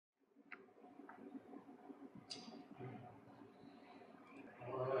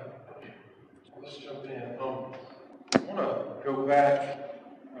back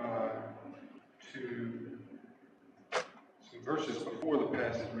to some verses before the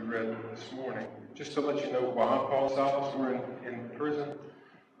passage we read this morning, just to let you know why Paul and Silas were in prison.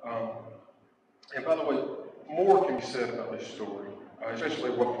 And by the way, more can be said about this story,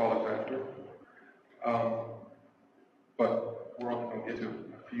 especially what follows after. But we're only going to get to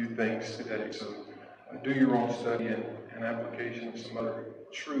a few things today, so do your own study and application of some other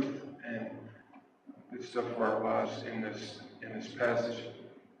truth and good stuff for our lives in this passage.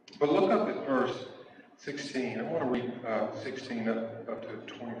 But look up at verse 16. I want to read 16 up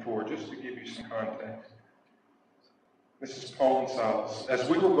to 24 just to give you some context. This is Paul and Silas. As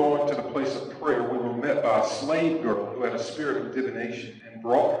we were going to the place of prayer, we were met by a slave girl who had a spirit of divination and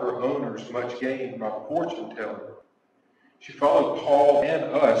brought her owners much gain by fortune telling. She followed Paul and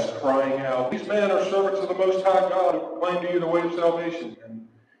us, crying out, "These men are servants of the Most High God who proclaim to you the way of salvation." And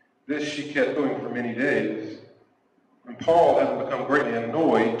this she kept doing for many days. And Paul, having become greatly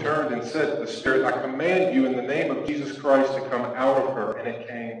annoyed, turned and said to the spirit, "I command you in the name of Jesus Christ to come out of her." And it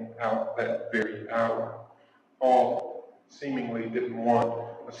came out that very hour. Paul seemingly didn't want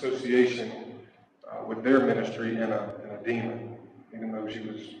association with their ministry and a demon, even though she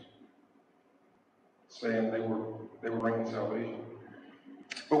was saying they were bringing salvation.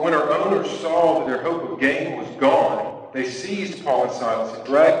 But when our owners saw that their hope of gain was gone, they seized Paul and Silas and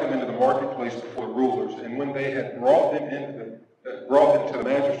dragged them into the marketplace before the rulers. And when they had brought them to the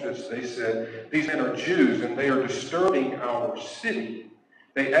magistrates, they said, "These men are Jews, and they are disturbing our city.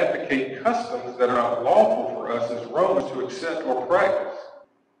 They advocate customs that are not lawful for us as Romans to accept or practice."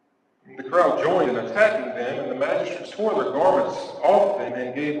 And the crowd joined in attacking them, and the magistrates tore their garments off them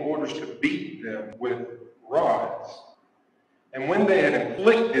and gave orders to beat them with rods. And when they had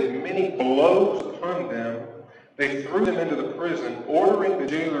inflicted many blows upon them, they threw them into the prison, ordering the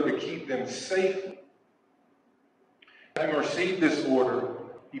jailer to keep them safely. Having received this order,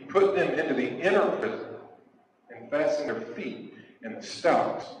 he put them into the inner prison and fastened their feet in the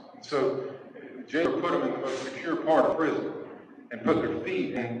stocks. And so the jailer put them in the most secure part of prison and put their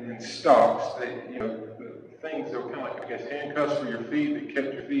feet in stocks. The things that were kind of like, I guess, handcuffs for your feet. They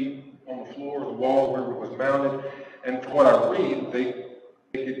kept your feet on the floor or the wall, wherever it was mounted. And from what I read,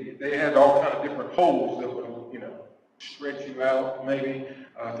 they had all kind of different holes that would, stretch you out maybe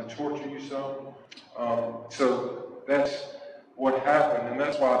to torture you some. So that's what happened, and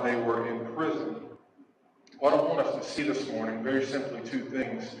that's why they were in prison. What I want us to see this morning, very simply, two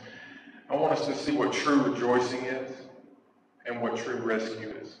things. I want us to see what true rejoicing is and what true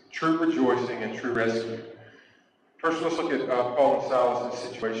rescue is. True rejoicing and true rescue. First, let's look at Paul and Silas'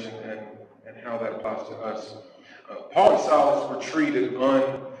 situation and how that applies to us. Paul and Silas were treated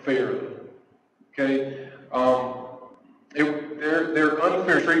unfairly. Okay? Their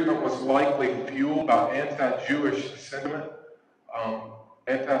unfair treatment was likely fueled by anti-Jewish sentiment.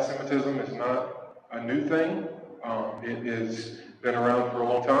 Anti-Semitism is not a new thing. It has been around for a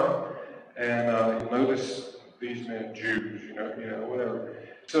long time. And you'll notice these men Jews, whatever.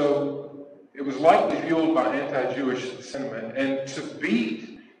 So it was likely fueled by anti-Jewish sentiment. And to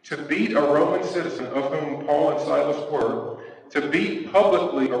beat a Roman citizen, of whom Paul and Silas were, to beat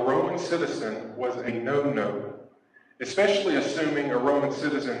publicly a Roman citizen was a no-no, especially assuming a Roman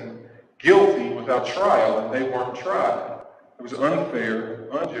citizen guilty without trial and they weren't tried. It was unfair,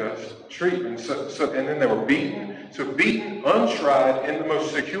 unjust treatment. And then they were beaten. So beaten, untried, in the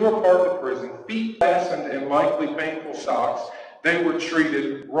most secure part of the prison, feet fastened in likely painful stocks, they were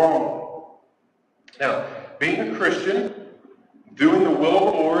treated wrong. Now, being a Christian, doing the will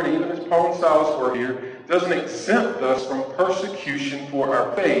of the Lord, even as Paul and Silas were here, doesn't exempt us from persecution for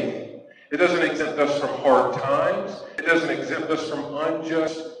our faith. It doesn't exempt us from hard times. It doesn't exempt us from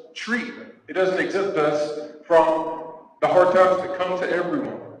unjust treatment. It doesn't exempt us from the hard times that come to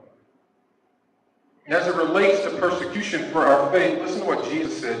everyone. And as it relates to persecution for our faith, listen to what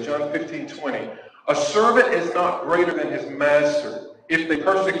Jesus said, John 15:20. "A servant is not greater than his master. If they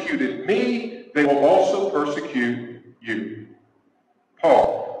persecuted me, they will also persecute you."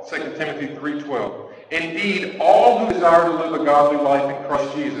 Paul, 2 Timothy 3:12. "Indeed, all who desire to live a godly life in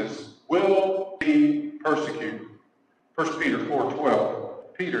Christ Jesus will be persecuted." 1 Peter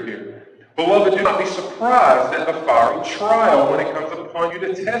 4:12. Peter here. "Beloved, do not be surprised at the fiery trial when it comes upon you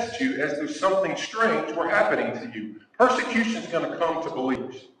to test you as though something strange were happening to you." Persecution is going to come to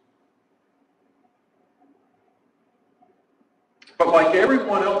believers. But like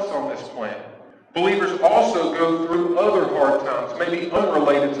everyone else on this planet, believers also go through other hard times, maybe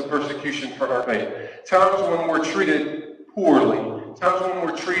unrelated to persecution for our faith. Times when we're treated poorly, times when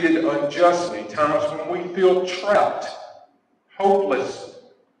we're treated unjustly, times when we feel trapped, hopeless,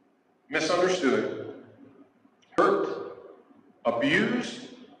 misunderstood, hurt, abused,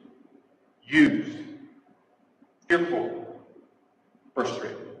 used, fearful,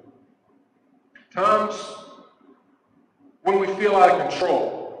 frustrated. Times when we feel out of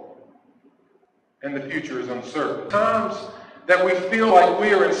control and the future is uncertain. Times that we feel like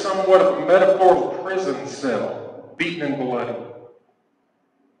we are in somewhat of a metaphorical prison cell, beaten and bloody.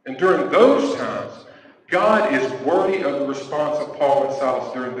 And during those times, God is worthy of the response of Paul and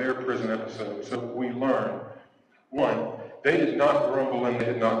Silas during their prison episode. So we learn, one, they did not grumble and they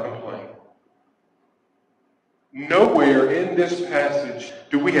did not complain. Nowhere in this passage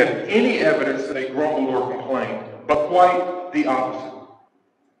do we have any evidence that they grumbled or complained, but quite the opposite.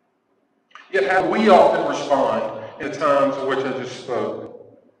 Yet how we often respond in the times of which I just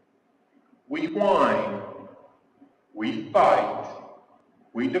spoke. We whine, we fight,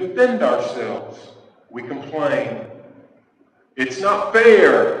 we defend ourselves, we complain. It's not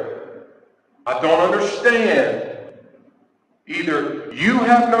fair. I don't understand. Either you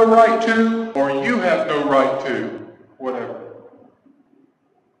have no right to, or you have no right to, whatever.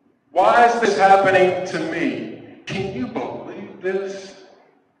 Why is this happening to me? Can you believe this?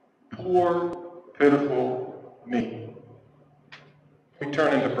 Poor, pitiful me. We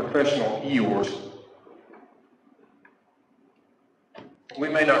turn into professional Eeyores. We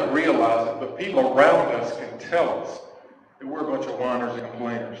may not realize it, but people around us can tell us that we're a bunch of whiners and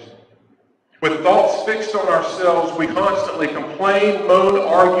complainers. With thoughts fixed on ourselves, we constantly complain, moan,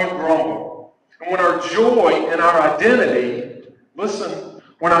 argue, grumble. And when our joy and our identity, listen,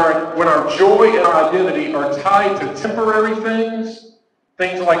 when our joy and our identity are tied to temporary things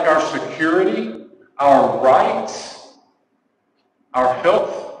like our security, our rights, our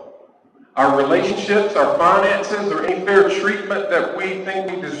health, our relationships, our finances, or any fair treatment that we think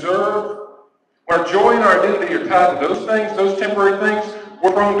we deserve, when our joy and our identity are tied to those things, those temporary things,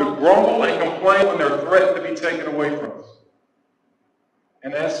 we're prone to grumble and complain when they're threatened to be taken away from us.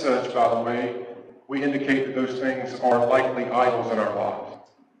 And as such, by the way, we indicate that those things are likely idols in our lives.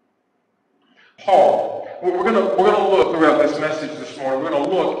 Paul, we're going to look throughout this message this morning, we're going to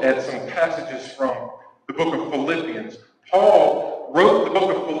look at some passages from the book of Philippians. Paul wrote the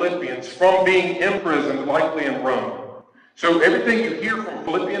book of Philippians from being imprisoned, likely in Rome. So everything you hear from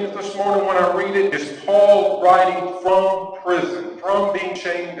Philippians this morning when I read it is Paul writing from prison, from being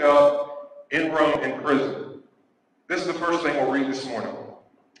chained up in Rome in prison. This is the first thing we'll read this morning.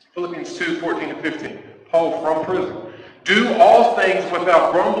 Philippians 2, 14 to 15. Paul from prison. Do all things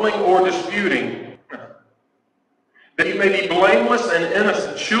without grumbling or disputing, that you may be blameless and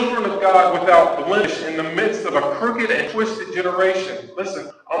innocent, children of God without blemish in the midst of a crooked and twisted generation.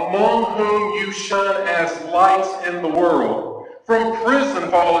 Listen, among whom you shine as lights in the world. From prison,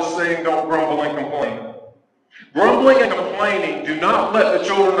 Paul is saying, don't grumble and complain. Grumbling and complaining do not let the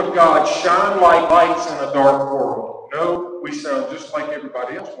children of God shine like lights in a dark world. No, we sound just like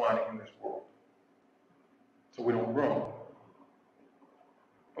everybody else whining in this world. So we don't grumble.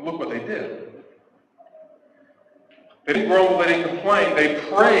 But look what they did. They didn't grumble, they didn't complain. They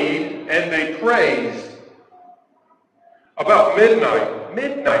prayed and they praised. About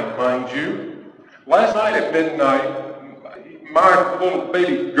midnight, mind you. Last night at midnight, my little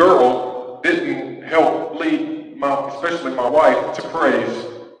baby girl didn't help lead especially my wife, to praise.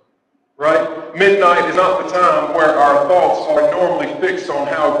 Right? Midnight is not the time where our thoughts are normally fixed on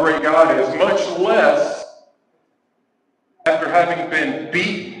how great God is, much less after having been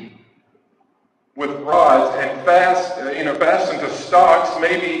beaten with rods and fastened to stocks,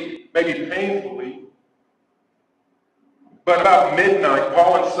 maybe painfully. But about midnight,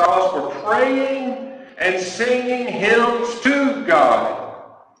 Paul and Silas were praying and singing hymns to God.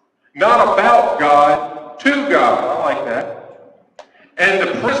 Not about God, to God. I like that. And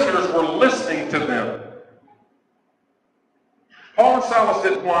the prisoners were listening to them. Paul and Silas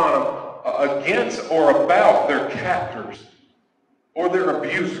didn't whine against or about their captors or their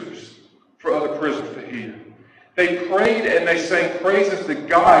abusers for other prisoners to hear. They prayed and they sang praises to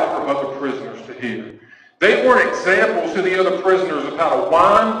God for other prisoners to hear. They weren't examples to the other prisoners of how to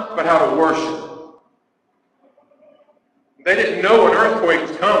whine, but how to worship. They didn't know an earthquake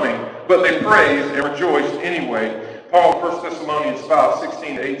was coming, but they praised and rejoiced anyway. Paul, 1 Thessalonians 5,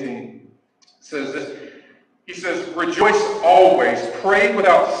 16 to 18, says this. He says, rejoice always, pray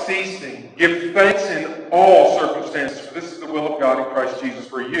without ceasing, give thanks in all circumstances, for this is the will of God in Christ Jesus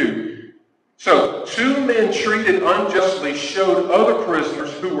for you. So, 2 men treated unjustly showed other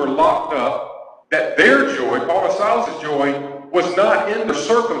prisoners who were locked up that their joy, Paul and Silas' joy, was not in their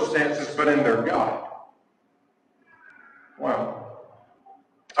circumstances, but in their God. Wow.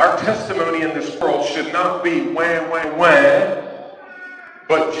 Our testimony in this world should not be wah, wah, wah,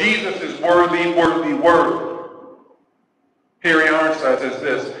 but Jesus is worthy, worthy, worthy. Harry Ironside says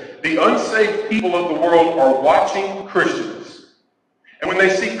this: the unsaved people of the world are watching Christians. And when they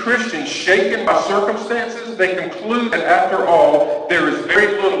see Christians shaken by circumstances, they conclude that after all, there is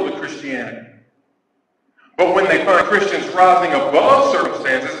very little to Christianity. But when they find Christians rising above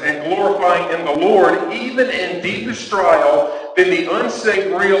circumstances and glorifying in the Lord, even in deepest trial, then the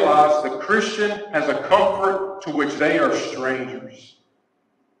unsaved realize the Christian has a comfort to which they are strangers.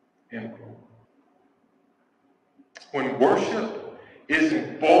 End quote. When worship is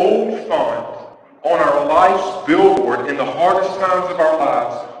in bold font on our life's billboard in the hardest times of our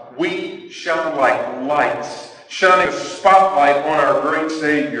lives, we shine like lights, shining a spotlight on our great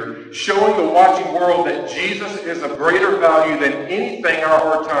Savior, showing the watching world that Jesus is of greater value than anything our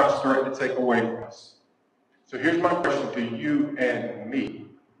hard times threaten to take away from us. So here's my question to you and me.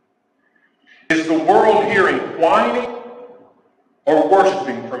 Is the world hearing whining or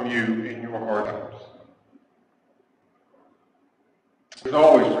worshiping from you in your hard times? There's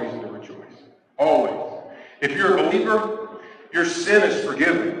always reason to rejoice. Always. If you're a believer, your sin is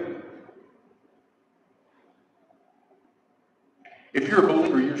forgiven. If you're a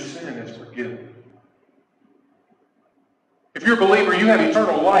believer, your sin is forgiven. If you're a believer, you have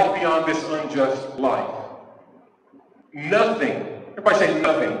eternal life beyond this unjust life. Nothing, everybody say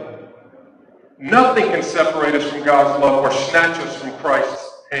nothing. Nothing can separate us from God's love or snatch us from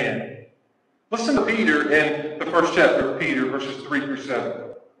Christ's hand. Listen to Peter in the first chapter of Peter, verses 3 through 7.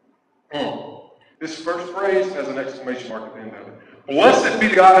 This first phrase has an exclamation mark at the end of it. Blessed be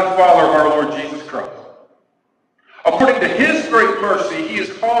the God and Father of our Lord Jesus Christ. According to his great mercy, he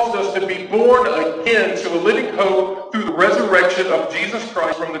has caused us to be born again to a living hope through the resurrection of Jesus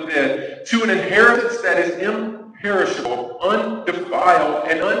Christ from the dead, to an inheritance that is imperishable, undefiled,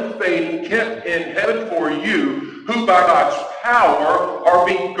 and unfading, kept in heaven for you, who by God's power are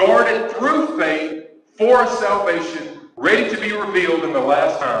being guarded through faith for a salvation ready to be revealed in the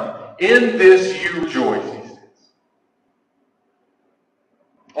last time. In this you rejoice, he says.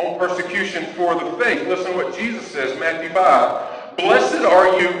 On persecution for the faith, listen to what Jesus says, Matthew 5. Blessed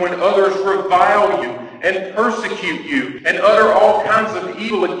are you when others revile you and persecute you and utter all kinds of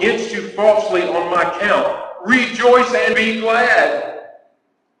evil against you falsely on my account. Rejoice and be glad,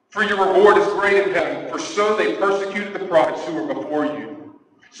 for your reward is great in heaven, for so they persecuted the prophets who were before you.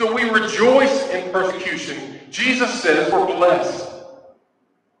 So we rejoice in persecution. Jesus says we're blessed.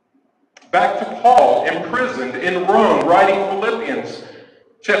 Back to Paul, imprisoned in Rome, writing Philippians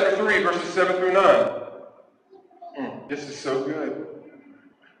chapter 3, verses 7 through 9. This is so good.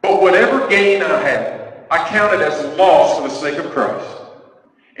 But whatever gain I had, I count it as loss for the sake of Christ.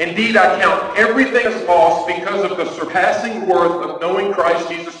 Indeed, I count everything as loss because of the surpassing worth of knowing Christ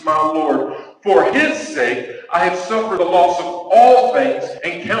Jesus my Lord. For his sake, I have suffered the loss of all things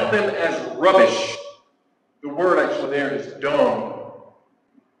and count them as rubbish. The word actually there is dung.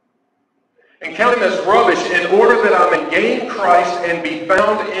 And count him as rubbish in order that I may gain Christ and be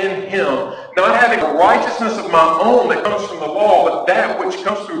found in him, not having a righteousness of my own that comes from the law, but that which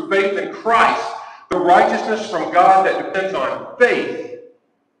comes through faith in Christ, the righteousness from God that depends on faith,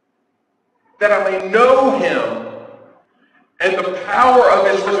 that I may know him and the power of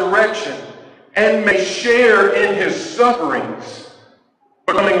his resurrection, and may share in his sufferings,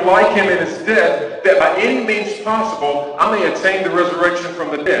 becoming like him in his death, that by any means possible I may attain the resurrection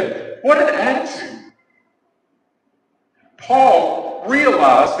from the dead. What an attitude. Paul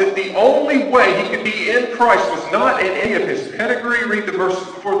realized that the only way he could be in Christ was not in any of his pedigree. Read the verses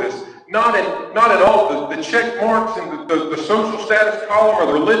before this. Not in all the check marks and the social status column or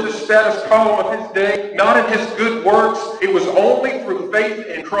the religious status column of his day. Not in his good works. It was only through faith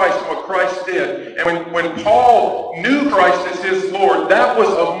in Christ and what Christ did. And when Paul knew Christ as his Lord, that was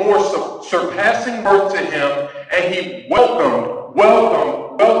of more surpassing worth to him. And he welcomed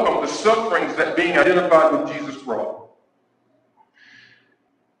the sufferings that being identified with Jesus brought.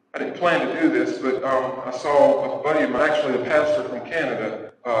 I didn't plan to do this, but I saw a buddy of mine, actually a pastor from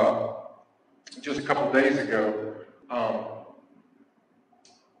Canada, just a couple days ago,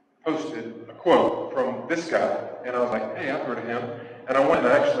 posted a quote from this guy, and I was like, hey, I've heard of him. And I went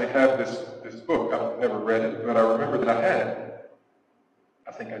and I actually have this book. I've never read it, but I remember that I had it.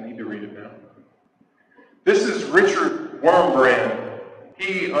 I think I need to read it now. This is Richard Wurmbrand.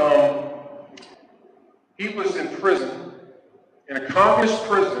 He was in prison, in a communist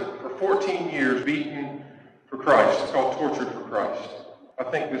prison for 14 years, beaten for Christ. It's called Tortured for Christ. I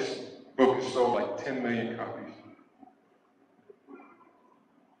think this book has sold like 10 million copies.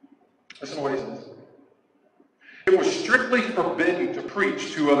 Listen to what he says. It was strictly forbidden to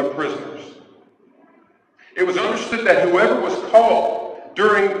preach to other prisoners. It was understood that whoever was caught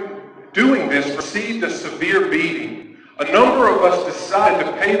during doing this received a severe beating. A number of us decided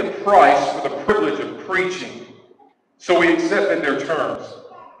to pay the price for the privilege of preaching, so we accepted their terms.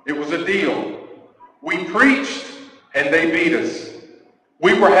 It was a deal. We preached, and they beat us.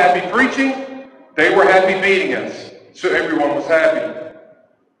 We were happy preaching, they were happy beating us, so everyone was happy.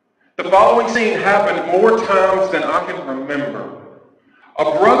 The following scene happened more times than I can remember. A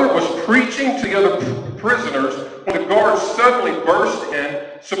brother was preaching to the other prisoners when the guards suddenly burst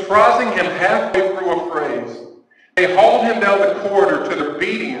in, surprising him halfway through a phrase. They hauled him down the corridor to their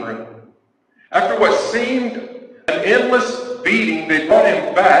beating room. After what seemed an endless beating, they brought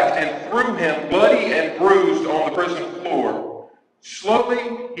him back and threw him bloody and bruised on the prison floor.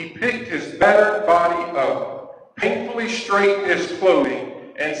 Slowly, he picked his battered body up, painfully straightened his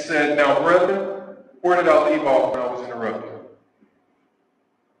clothing, and said, "Now, brethren, where did I leave off when I was interrupted?"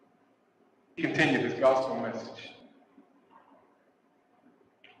 He continued his gospel message.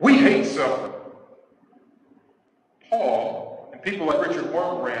 We hate suffering. Paul and people like Richard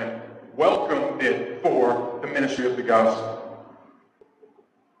Wormbrand welcomed it for the ministry of the gospel.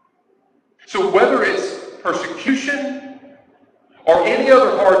 So whether it's persecution or any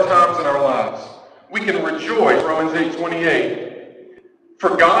other hard times in our lives, we can rejoice, Romans 8:28. For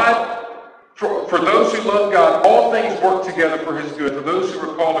those who love God, all things work together for his good, for those who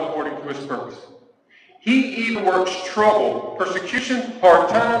are called according to his purpose. He even works trouble, persecution, hard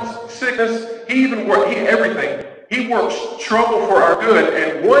times, sickness, everything. He works trouble for our good,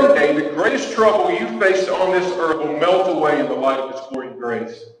 and one day the greatest trouble you faced on this earth will melt away in the light of his glory and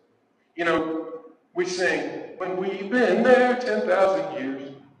grace. You know, we sing, when we've been there 10,000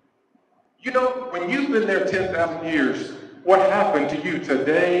 years. You know, when you've been there 10,000 years, what happened to you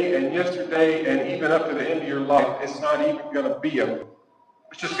today and yesterday and even up to the end of your life, it's not even going to be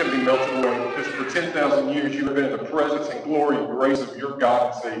it's just going to be melted away, because for 10,000 years you have been in the presence and glory and grace of your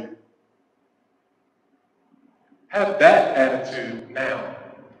God and Savior. Have that attitude now.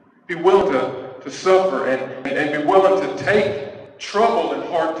 Be willing to suffer and be willing to take trouble and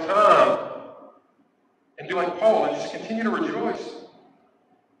hard time and do like Paul and just continue to rejoice.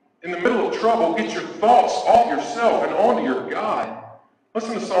 In the middle of trouble, get your thoughts off yourself and onto your God.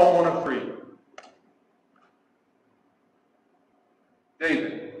 Listen to Psalm 103.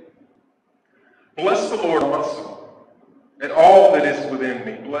 David, bless the Lord, my soul, and all that is within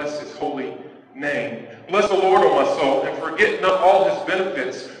me. Bless his holy name. Bless the Lord, O my soul, and forget not all his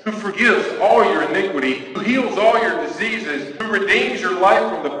benefits, who forgives all your iniquity, who heals all your diseases, who redeems your life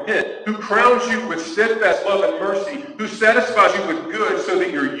from the pit, who crowns you with steadfast love and mercy, who satisfies you with good so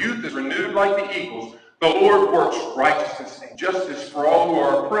that your youth is renewed like the eagles. The Lord works righteousness and justice for all who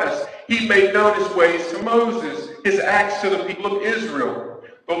are oppressed. He made known his ways to Moses, his acts to the people of Israel.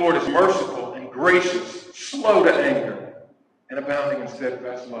 The Lord is merciful and gracious, slow to anger, and abounding in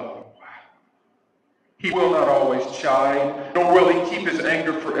steadfast love. He will not always chide, nor will he keep his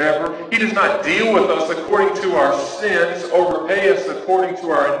anger forever. He does not deal with us according to our sins, or repay us according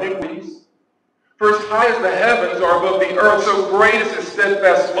to our iniquities. For as high as the heavens are above the earth, so great is his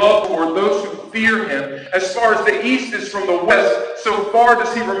steadfast love toward those who fear him. As far as the east is from the west, so far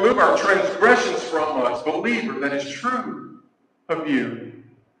does he remove our transgressions from us. Believer, that is true of you.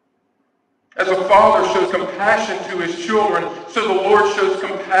 As a father shows compassion to his children, so the Lord shows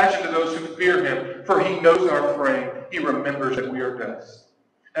compassion to those who fear him. For he knows our frame. He remembers that we are dust.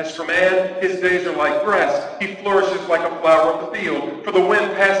 As for man, his days are like grass. He flourishes like a flower of the field. For the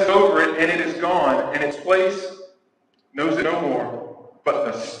wind passes over it, and it is gone, and its place knows it no more. But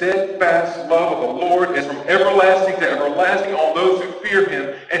the steadfast love of the Lord is from everlasting to everlasting on those who fear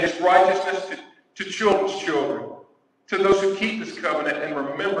him, and his righteousness to children's children, to those who keep his covenant and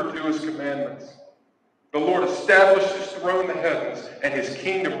remember to his commandments. The Lord established his throne in the heavens, and his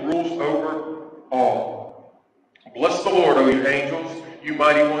kingdom rules over all. Bless the Lord, O you angels, you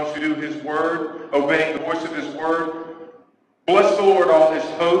mighty ones who do his word, obeying the voice of his word. Bless the Lord, all his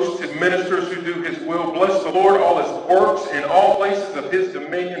hosts, his ministers who do his will. Bless the Lord, all his works in all places of his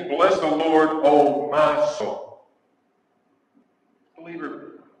dominion. Bless the Lord, O my soul.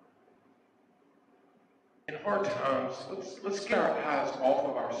 Believer, in hard times, let's get our eyes off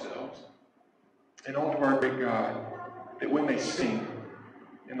of ourselves and onto our great God, that we may sing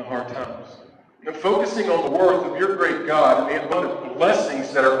in the hard times. And focusing on the worth of your great God and the abundant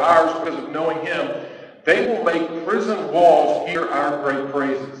blessings that are ours because of knowing him, they will make prison walls hear our great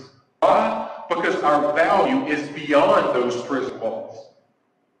praises. Why? Because our value is beyond those prison walls.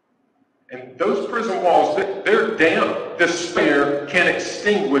 And those prison walls, their damp despair can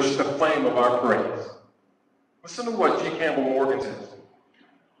extinguish the flame of our praise. Listen to what G. Campbell Morgan says.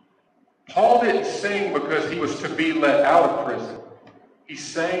 Paul didn't sing because he was to be let out of prison. He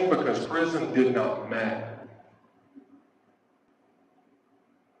sang because prison did not matter.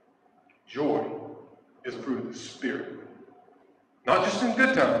 Joy is a fruit of the Spirit. Not just in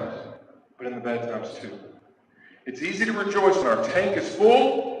good times, but in the bad times too. It's easy to rejoice when our tank is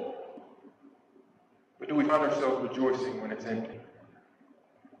full, but do we find ourselves rejoicing when it's empty?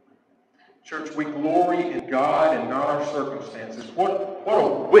 Church, we glory in God and not our circumstances. What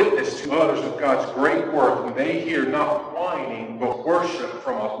a witness to others of God's great worth when they hear not whining, but worship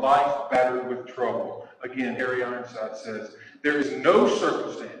from a life battered with trouble. Again, Harry Ironside says, there is no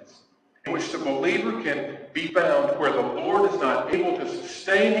circumstance in which the believer can be found where the Lord is not able to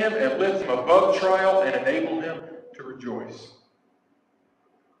sustain him and lift him above trial and enable him to rejoice.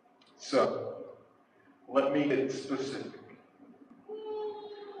 So, let me get specific.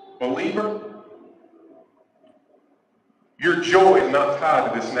 Believer, your joy is not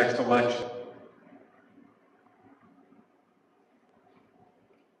tied to this next election.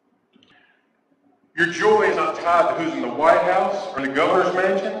 Your joy is not tied to who's in the White House or the governor's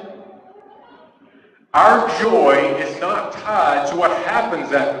mansion. Our joy is not tied to what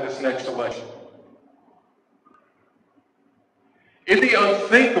happens after this next election. If the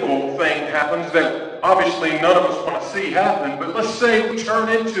unthinkable thing happens that obviously none of us want to see happen, but let's say we turn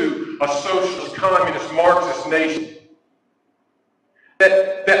into a socialist, communist, Marxist nation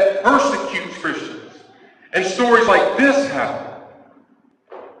that persecutes Christians, and stories like this happen.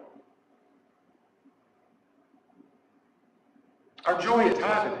 Our joy is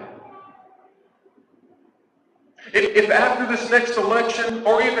tied to that. If after this next election,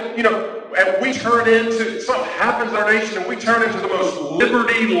 or even, and we turn into, something happens in our nation and we turn into the most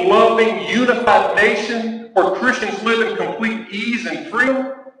liberty-loving, unified nation where Christians live in complete ease and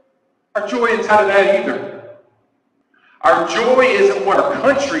freedom, our joy isn't tied to that either. Our joy isn't what our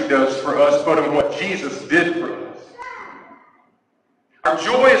country does for us, but in what Jesus did for us. Our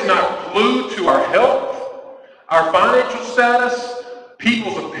joy is not glued to our health, our financial status,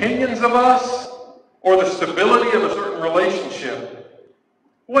 people's opinions of us, or the stability of a certain relationship.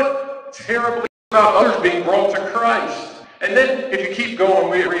 What terribly about others being brought to Christ? And then, if you keep going,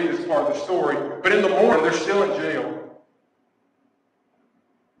 we read this part of the story, but in the morning, they're still in jail.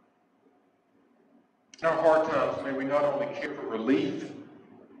 In our hard times, may we not only care for relief,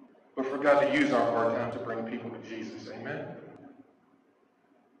 but for God to use our hard times to bring people to Jesus. Amen?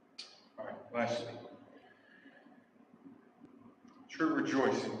 All right, lastly. True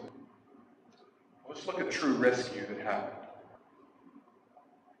rejoicing. Let's look at true rescue that happened.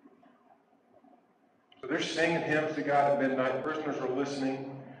 So they're singing hymns to God at midnight. Prisoners are listening.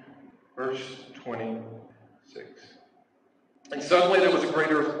 Verse 26. And suddenly there was a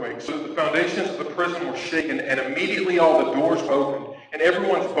great earthquake, so that the foundations of the prison were shaken, and immediately all the doors were opened, and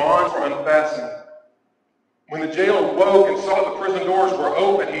everyone's bonds were unfastened. When the jailer woke and saw that the prison doors were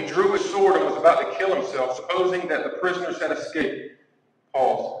open, he drew his sword and was about to kill himself, supposing that the prisoners had escaped.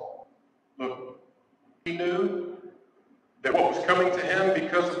 Pause. Look, he knew that what was coming to him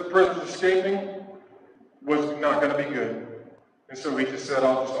because of the prisoners escaping was not going to be good. And so he just said,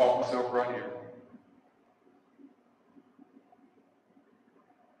 I'll just off myself right here.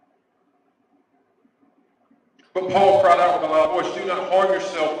 But Paul cried out with a loud voice, do not harm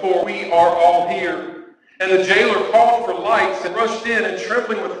yourself, for we are all here. And the jailer called for lights and rushed in, and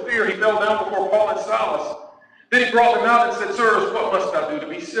trembling with fear, he fell down before Paul and Silas. Then he brought them out and said, sirs, what must I do to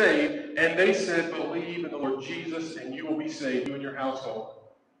be saved? And they said, believe in the Lord Jesus, and you will be saved, you and your household.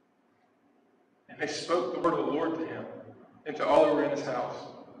 And they spoke the word of the Lord to him and to all who were in his house.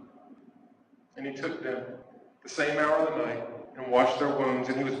 And he took them the same hour of the night and washed their wounds,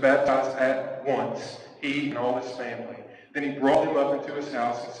 and he was baptized at once, he and all his family. Then he brought them up into his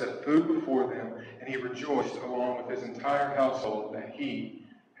house and set food before them, and he rejoiced along with his entire household that he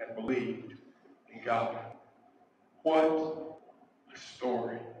had believed in God. What a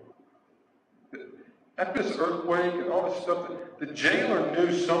story. After this earthquake and all this stuff, the jailer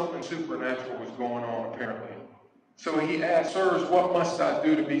knew something supernatural was going on, apparently. So he asked, sirs, what must I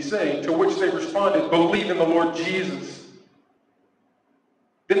do to be saved? To which they responded, believe in the Lord Jesus.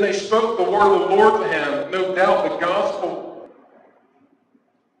 Then they spoke the word of the Lord to him, no doubt the gospel,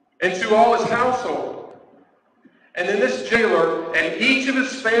 and to all his household. And then this jailer and each of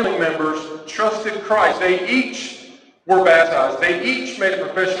his family members trusted Christ. They each were baptized. They each made a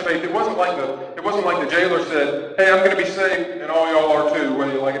profession of faith. It wasn't like the jailer said, hey, I'm going to be saved, and all y'all are too,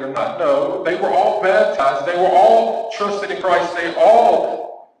 whether you like it or not. No, they were all baptized. They were all trusted in Christ. They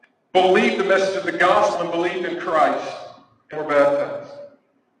all believed the message of the gospel and believed in Christ and were baptized.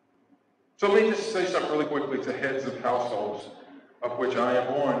 So let me just say something really quickly to heads of households, of which I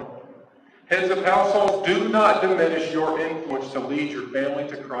am one. Heads of households, do not diminish your influence to lead your family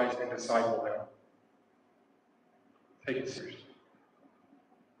to Christ and disciple them. Take it seriously.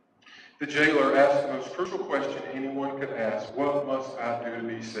 The jailer asked the most crucial question anyone could ask: what must I do to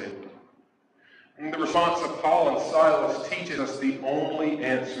be saved? And the response of Paul and Silas teaches us the only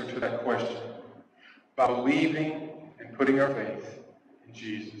answer to that question: by believing and putting our faith in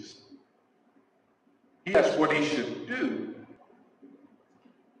Jesus. He asked what he should do.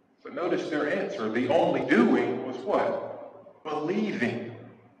 But notice their answer. The only doing was what? Believing.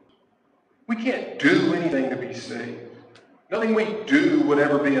 We can't do anything to be saved. Nothing we do would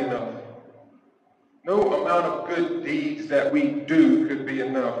ever be enough. No amount of good deeds that we do could be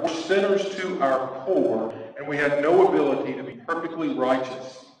enough. We're sinners to our core, and we have no ability to be perfectly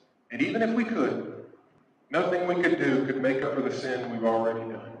righteous. And even if we could, nothing we could do could make up for the sin we've already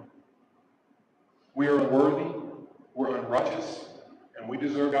done. We are unworthy, we're unrighteous, and we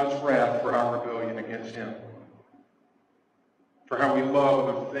deserve God's wrath for our rebellion against Him. For how we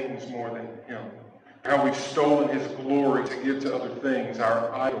love other things more than Him. For how we've stolen His glory to give to other things,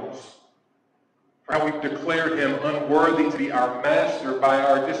 our idols. For how we've declared Him unworthy to be our master by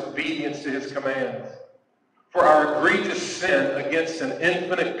our disobedience to His commands. For our egregious sin against an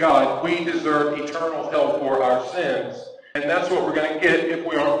infinite God, we deserve eternal hell for our sins. And that's what we're going to get if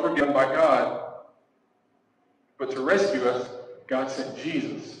we aren't forgiven by God. But to rescue us, God sent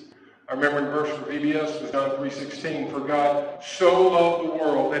Jesus. I remember in verse for VBS was John 3:16. For God so loved the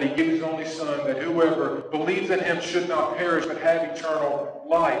world that He gave His only Son, that whoever believes in Him should not perish but have eternal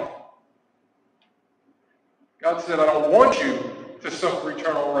life. God said, I don't want you to suffer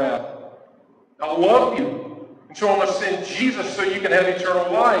eternal wrath. I love you. And so I'm going to send Jesus so you can have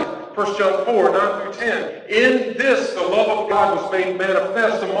eternal life. 1 John 4:9-10. In this, the love of God was made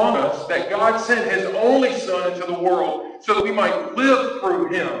manifest among us, that God sent His only Son into the world so that we might live through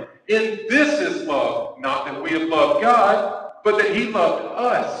Him. In this is love, not that we have loved God, but that He loved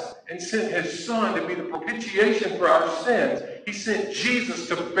us and sent His Son to be the propitiation for our sins. He sent Jesus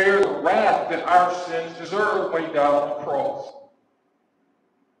to bear the wrath that our sins deserved when He died on the cross.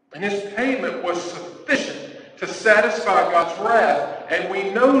 And His payment was sufficient to satisfy God's wrath. And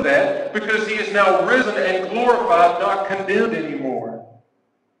we know that because He is now risen and glorified, not condemned anymore.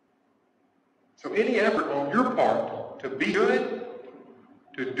 So any effort on your part to be good,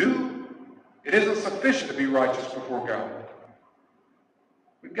 to do, it isn't sufficient to be righteous before God.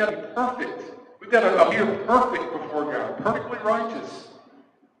 We've got to be perfect. We've got to appear perfect before God, perfectly righteous.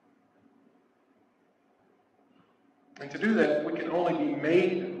 And to do that, we can only be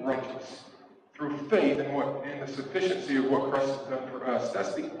made righteous through faith in the sufficiency of what Christ has done for us.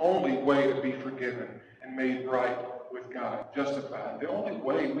 That's the only way to be forgiven and made right with God, justified. The only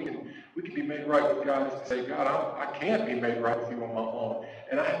way we can be made right with God is to say, God, I can't be made right with you on my own.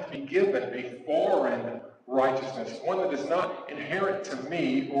 And I have to be given a foreign righteousness, one that is not inherent to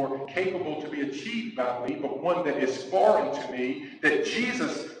me or capable to be achieved by me, but one that is foreign to me, that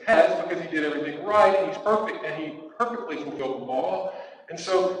Jesus has because He did everything right, and He's perfect, and He perfectly fulfilled the law. And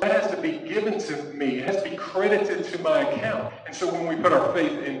so that has to be given to me. It has to be credited to my account. And so when we put our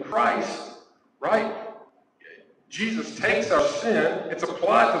faith in Christ, right, Jesus takes our sin, it's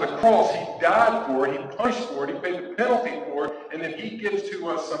applied to the cross, He died for it, He punished for it, He paid the penalty for it, and then He gives to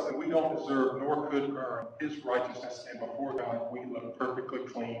us something we don't deserve nor could earn, His righteousness, and before God we look perfectly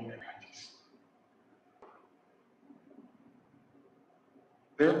clean and righteous.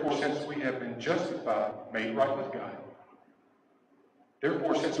 Therefore, since we have been justified, made right with God,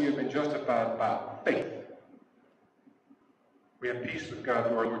 therefore, since we have been justified by faith, we have peace with God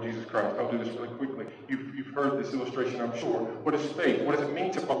through our Lord Jesus Christ. I'll do this really quickly. You've heard this illustration, I'm sure. What is faith? What does it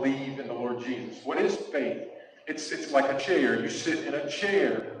mean to believe in the Lord Jesus? What is faith? It's like a chair. You sit in a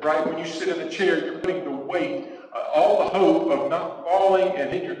chair, right? When you sit in a chair, you're putting the weight, all the hope of not falling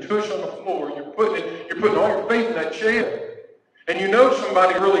and hitting your tush on the floor. You're putting all your faith in that chair. And you know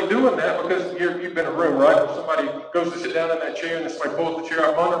somebody really doing that because you've been in a room, right? When somebody goes to sit down in that chair and somebody pulls the chair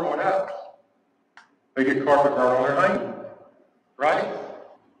out from under them, what happens? They get carpet burn on their hanging, right?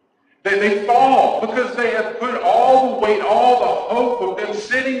 They fall because they have put all the weight, all the hope of them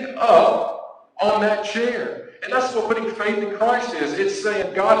sitting up on that chair. And that's what putting faith in Christ is. It's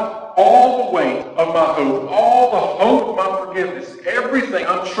saying, God, all the weight of my hope, all the hope of my forgiveness, everything,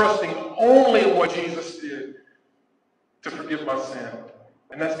 I'm trusting only in what Jesus did to forgive my sin.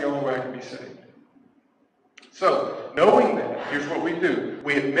 And that's the only way I can be saved. So, knowing that, here's what we do.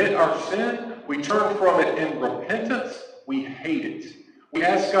 We admit our sin. We turn from it in repentance. We hate it. We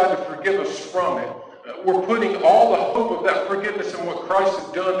ask God to forgive us from it. We're putting all the hope of that forgiveness in what Christ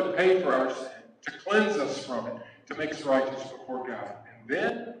has done to pay for our sin, to cleanse us from it, to make us righteous before God. And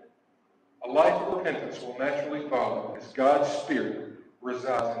then, a life of repentance will naturally follow as God's Spirit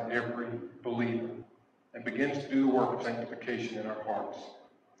resides in every believer and begins to do the work of sanctification in our hearts.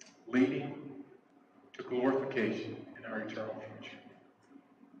 leading to glorification in our eternal future.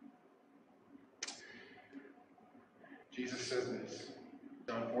 Jesus says this,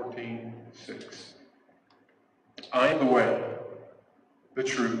 John 14:6. I am the way, the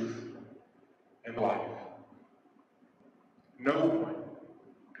truth, and the life. No one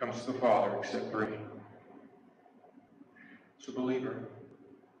comes to the Father except through me. So, believer,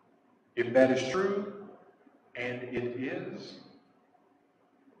 if that is true, and it is,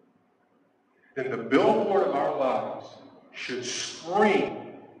 then the billboard of our lives should scream,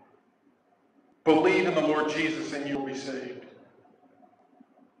 believe in the Lord Jesus and you will be saved.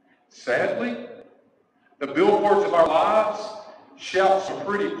 Sadly, the billboards of our lives shout some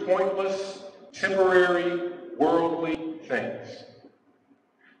pretty pointless, temporary, worldly things.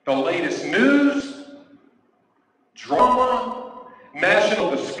 The latest news, drama,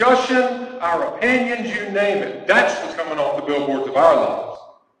 national discussion, our opinions, you name it. That's what's coming off the billboards of our lives.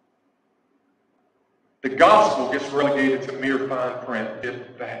 The gospel gets relegated to mere fine print,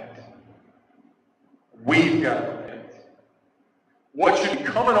 if that. We've got to repent. What should be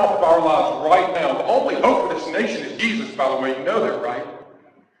coming off of our lives right now, the only hope for this nation is Jesus, by the way. You know that, right?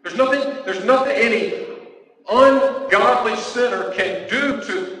 There's nothing any ungodly sinner can do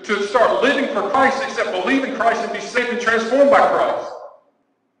to start living for Christ except believe in Christ and be saved and transformed by Christ.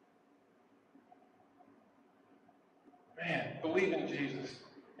 Man, believe in Jesus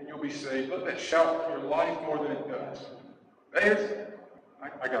and you'll be saved. Let that shout from your life more than it does.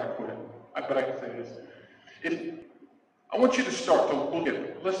 I got to quit. But I can say this. I want you to start to look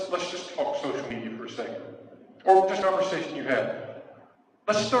at, let's just talk social media for a second. Or just conversation you have.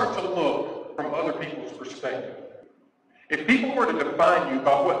 Let's start to look from other people's perspective. If people were to define you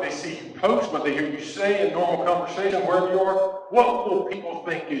by what they see you post, what they hear you say in normal conversation, wherever you are, what will people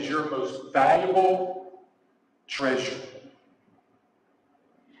think is your most valuable treasure?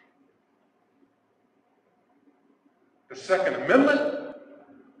 The Second Amendment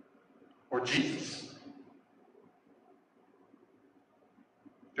or Jesus?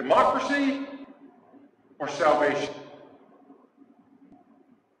 Democracy or salvation?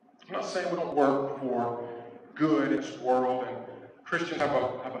 I'm not saying we don't work for good in this world, and Christians have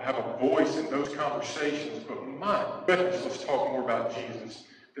a voice in those conversations, but my goodness, let's talk more about Jesus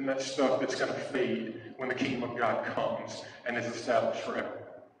than that stuff that's going to fade when the kingdom of God comes and is established forever.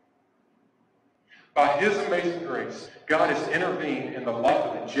 By his amazing grace, God has intervened in the life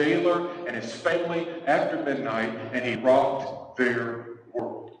of the jailer and his family after midnight, and he rocked their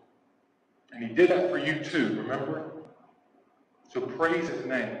world. And he did that for you too, remember? So praise his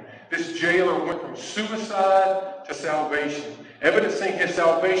name. This jailer went from suicide to salvation, evidencing his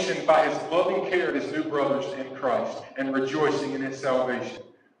salvation by his loving care of his new brothers in Christ and rejoicing in his salvation.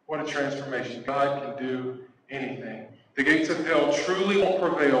 What a transformation. God can do anything. The gates of hell truly won't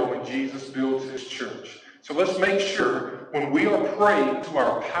prevail when Jesus builds his church. So let's make sure when we are praying to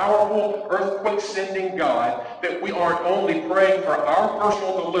our powerful earthquake-sending God that we aren't only praying for our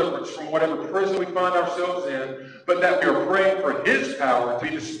personal deliverance from whatever prison we find ourselves in, but that we are praying for his power to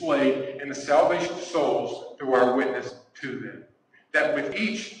be displayed in the salvation of souls through our witness to them. That with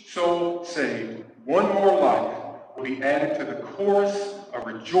each soul saved, one more life will be added to the chorus of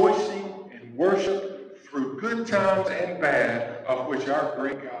rejoicing and worship through good times and bad, of which our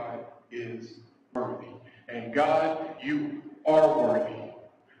great God is worthy. And God, you are worthy.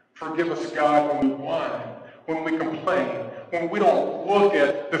 Forgive us, God, when we whine, when we complain, when we don't look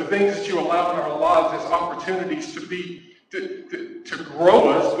at the things that you allow in our lives as opportunities to grow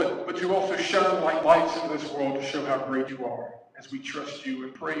us, but to also shine like lights into this world to show how great you are as we trust you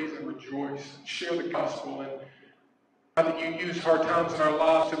and praise and rejoice and share the gospel. And how that you use hard times in our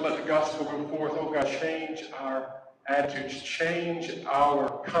lives to let the gospel go forth. Oh God, change our attitudes, change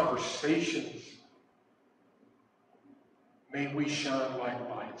our conversations. May we shine like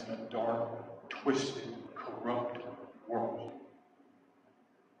lights in a dark, twisted, corrupt world.